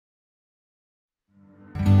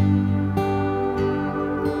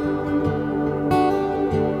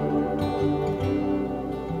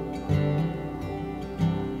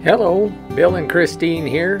Hello, Bill and Christine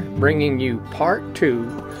here, bringing you part 2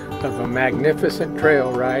 of a magnificent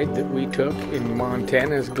trail ride that we took in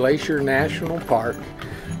Montana's Glacier National Park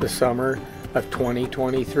the summer of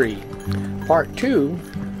 2023. Part 2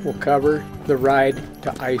 will cover the ride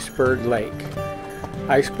to Iceberg Lake.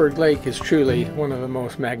 Iceberg Lake is truly one of the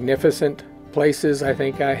most magnificent places I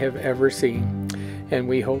think I have ever seen, and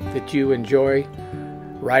we hope that you enjoy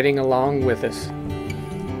riding along with us.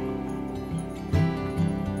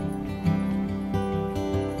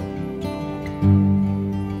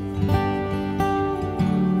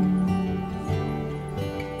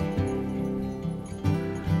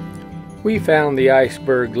 We found the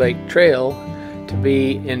Iceberg Lake Trail to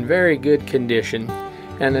be in very good condition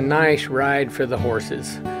and a nice ride for the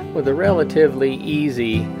horses, with a relatively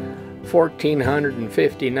easy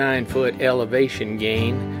 1,459-foot elevation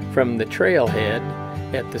gain from the trailhead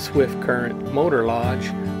at the Swift Current Motor Lodge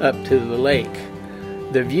up to the lake.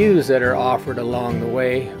 The views that are offered along the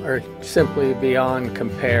way are simply beyond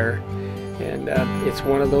compare, and it's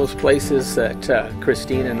one of those places that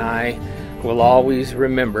Christine and I will always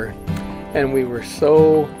remember. And we were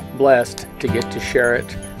so blessed to get to share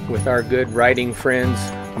it with our good riding friends,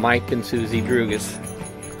 Mike and Susie Drougas.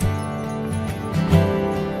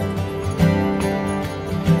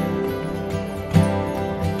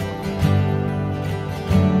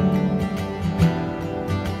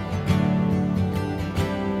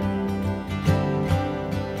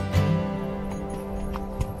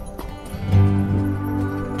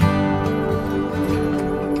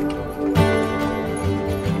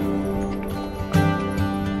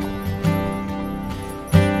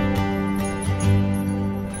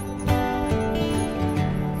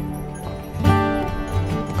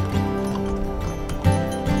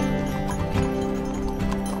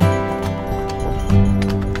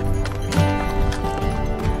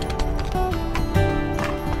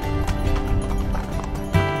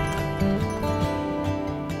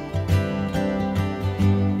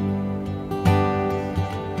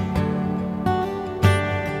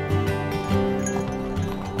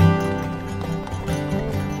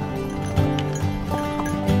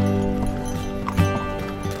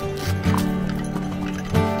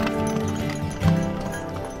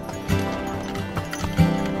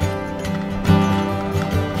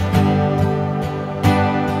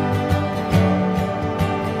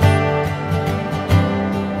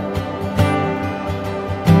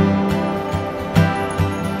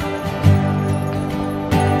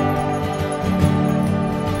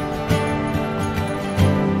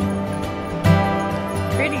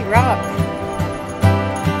 Rock.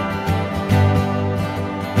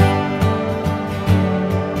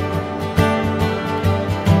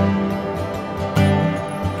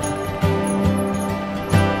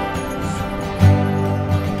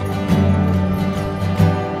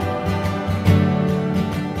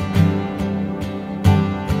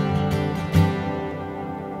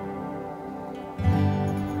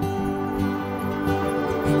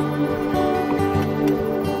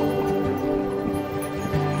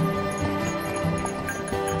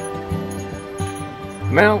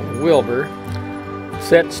 Mount Wilbur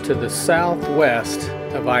sets to the southwest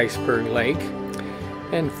of Iceberg Lake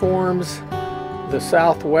and forms the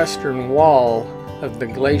southwestern wall of the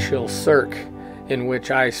glacial cirque in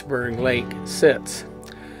which Iceberg Lake sits.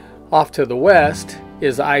 Off to the west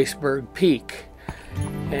is Iceberg Peak,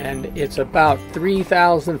 and it's about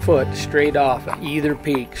 3,000 foot straight off either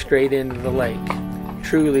peak straight into the lake.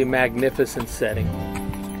 Truly magnificent setting.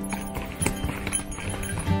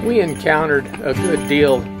 We encountered a good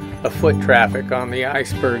deal of foot traffic on the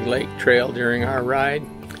Iceberg Lake Trail during our ride.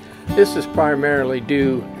 This is primarily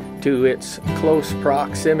due to its close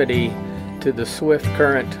proximity to the Swift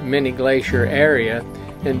Current mini glacier area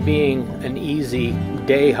and being an easy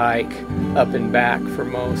day hike up and back for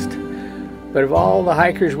most. But of all the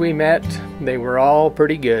hikers we met, they were all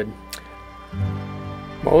pretty good.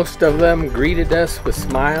 Most of them greeted us with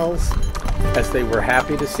smiles as they were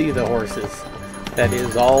happy to see the horses. That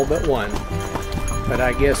is, all but one. But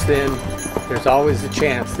I guess then there's always a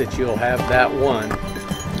chance that you'll have that one,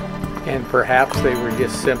 and perhaps they were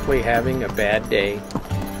just simply having a bad day.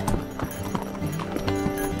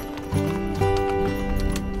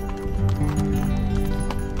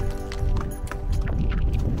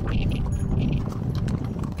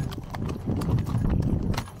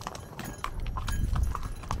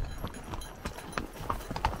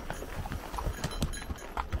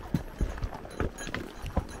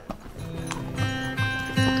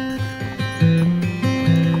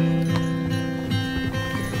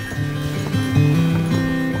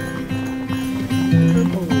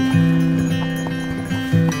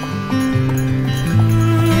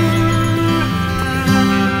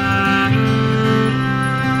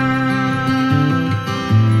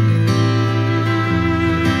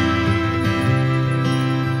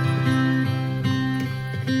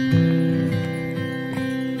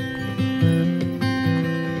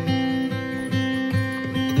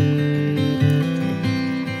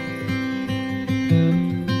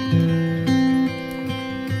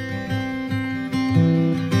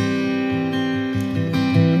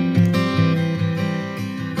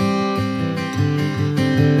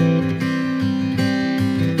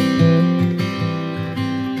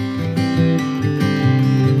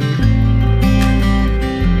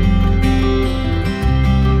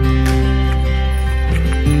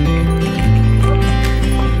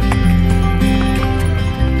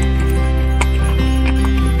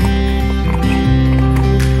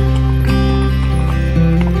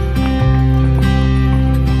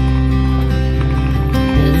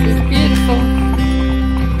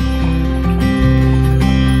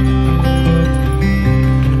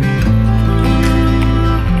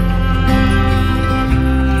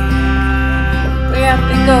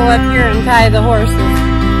 up here and tie the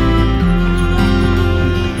horses.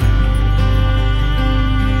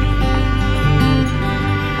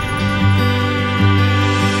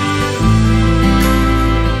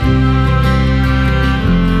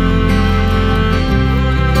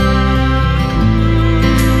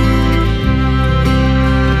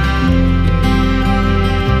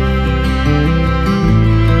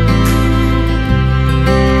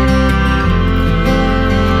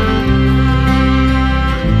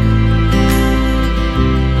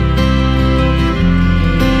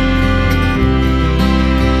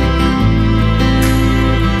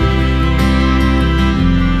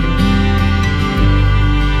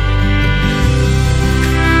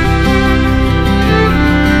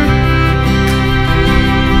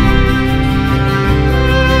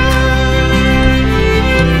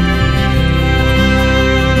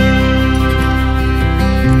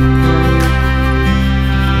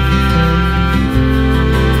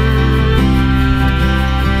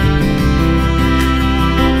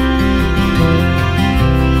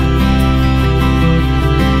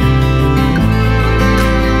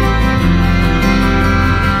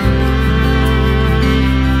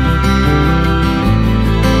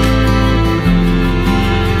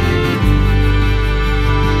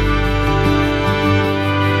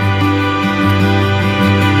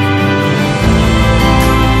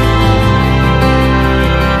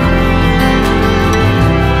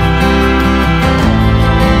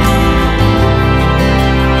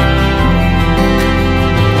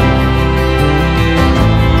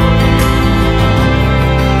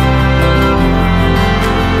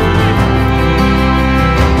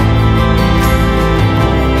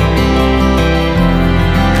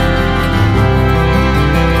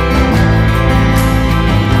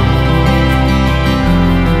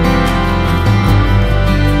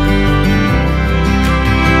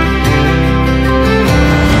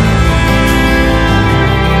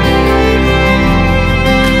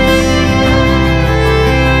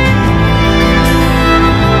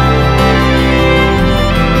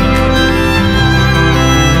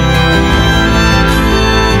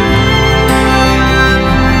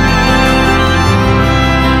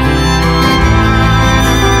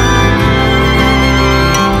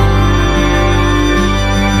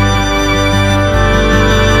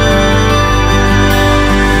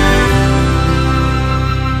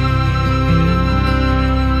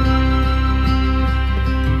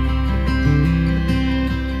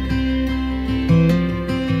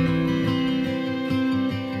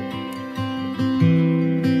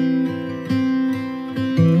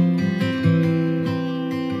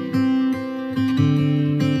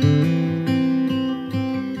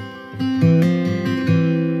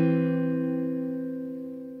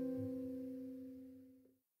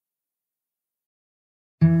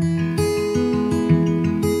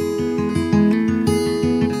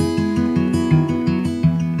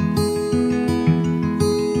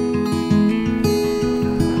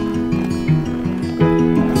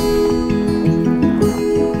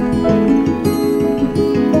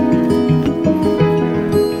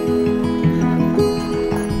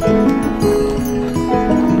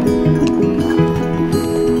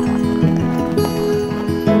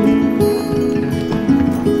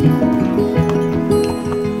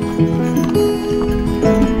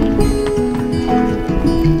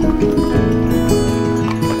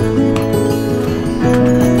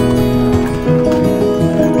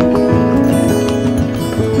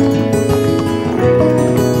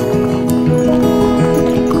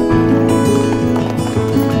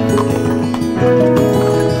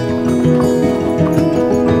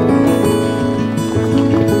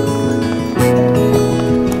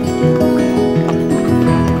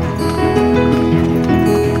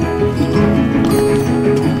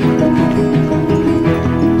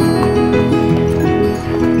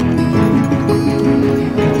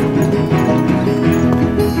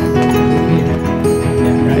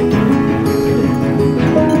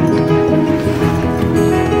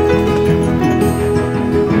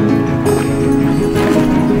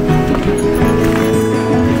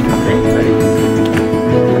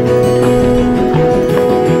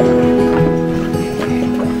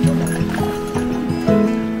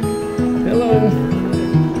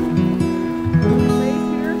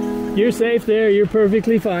 You're safe there. You're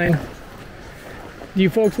perfectly fine. Do you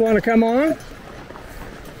folks want to come on?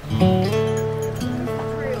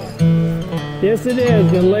 Yes, it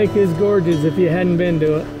is. The lake is gorgeous if you hadn't been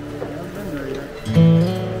to it.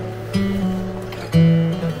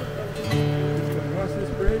 Across this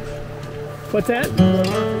bridge? What's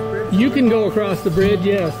that? You can go across the bridge,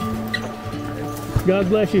 yes. God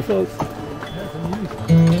bless you folks.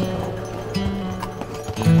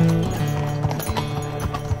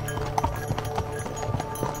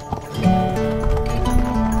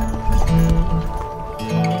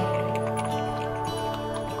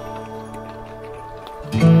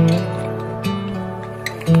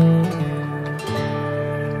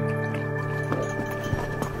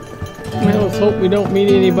 we don't meet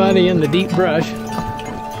anybody in the deep brush.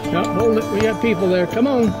 No, hold it, we got people there. Come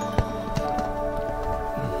on.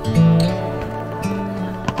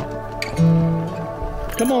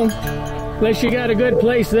 Come on. Unless you got a good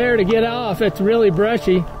place there to get off. It's really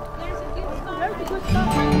brushy. There's a good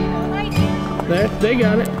spot right here. There, they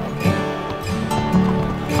got it.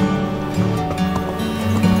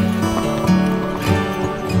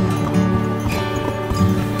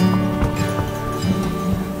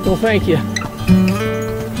 Well, thank you.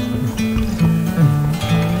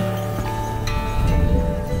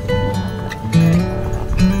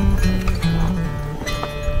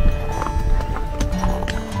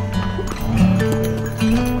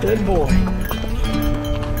 Good boy.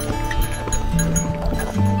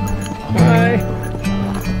 Hi.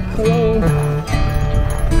 Hello.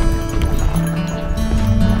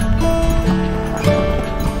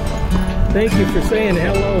 Thank you for saying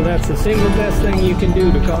hello. That's the single best thing you can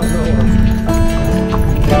do to cause a horse.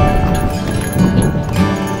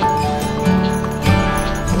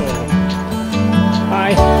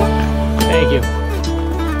 Hi. Thank you.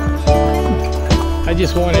 I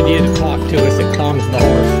just wanted you to talk to us. It calms the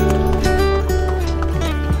horse.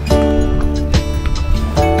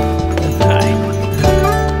 Hi.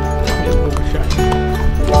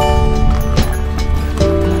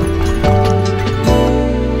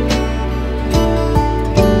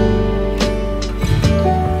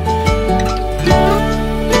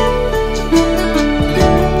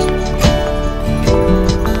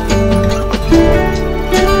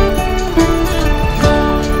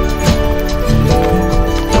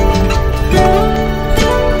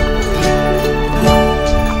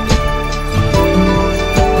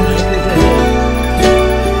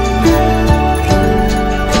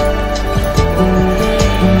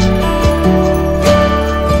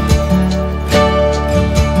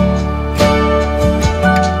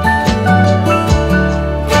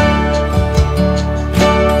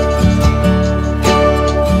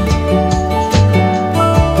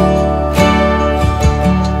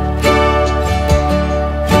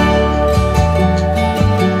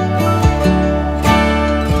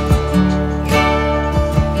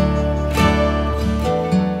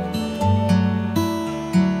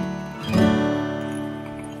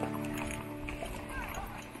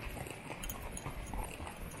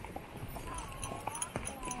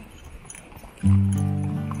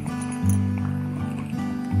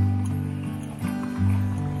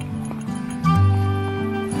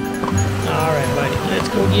 Alright, buddy, let's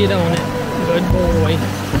go get on it. Good boy.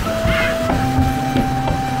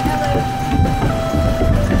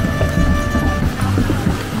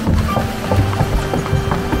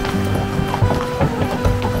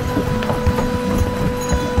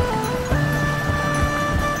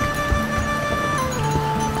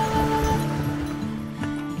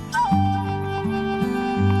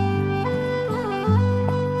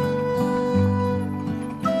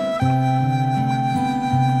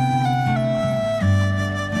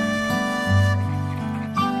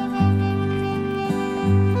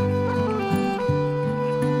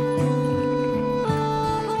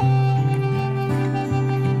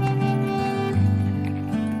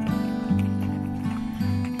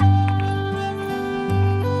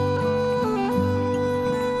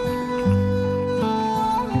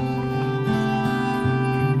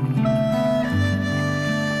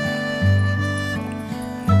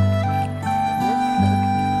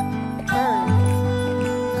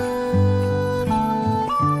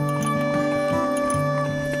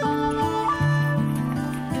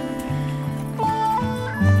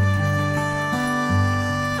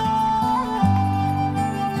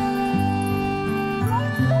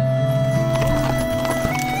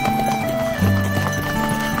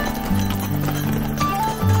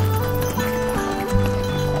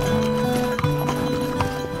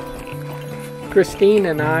 Christine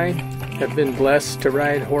and I have been blessed to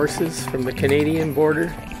ride horses from the Canadian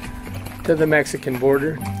border to the Mexican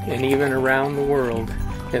border and even around the world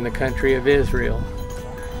in the country of Israel.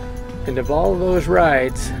 And of all those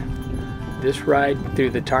rides, this ride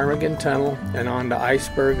through the Ptarmigan Tunnel and onto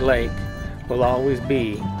Iceberg Lake will always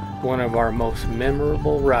be one of our most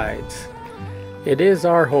memorable rides. It is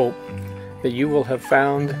our hope that you will have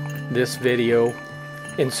found this video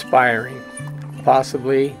inspiring,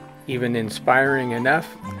 possibly even inspiring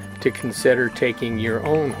enough to consider taking your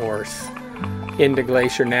own horse into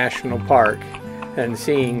Glacier National Park and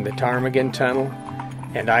seeing the Ptarmigan Tunnel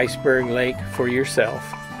and Iceberg Lake for yourself.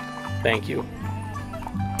 Thank you.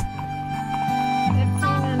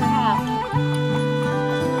 15.5.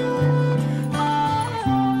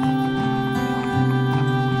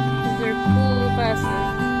 These are cool buses.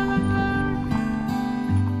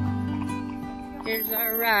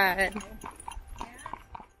 ride.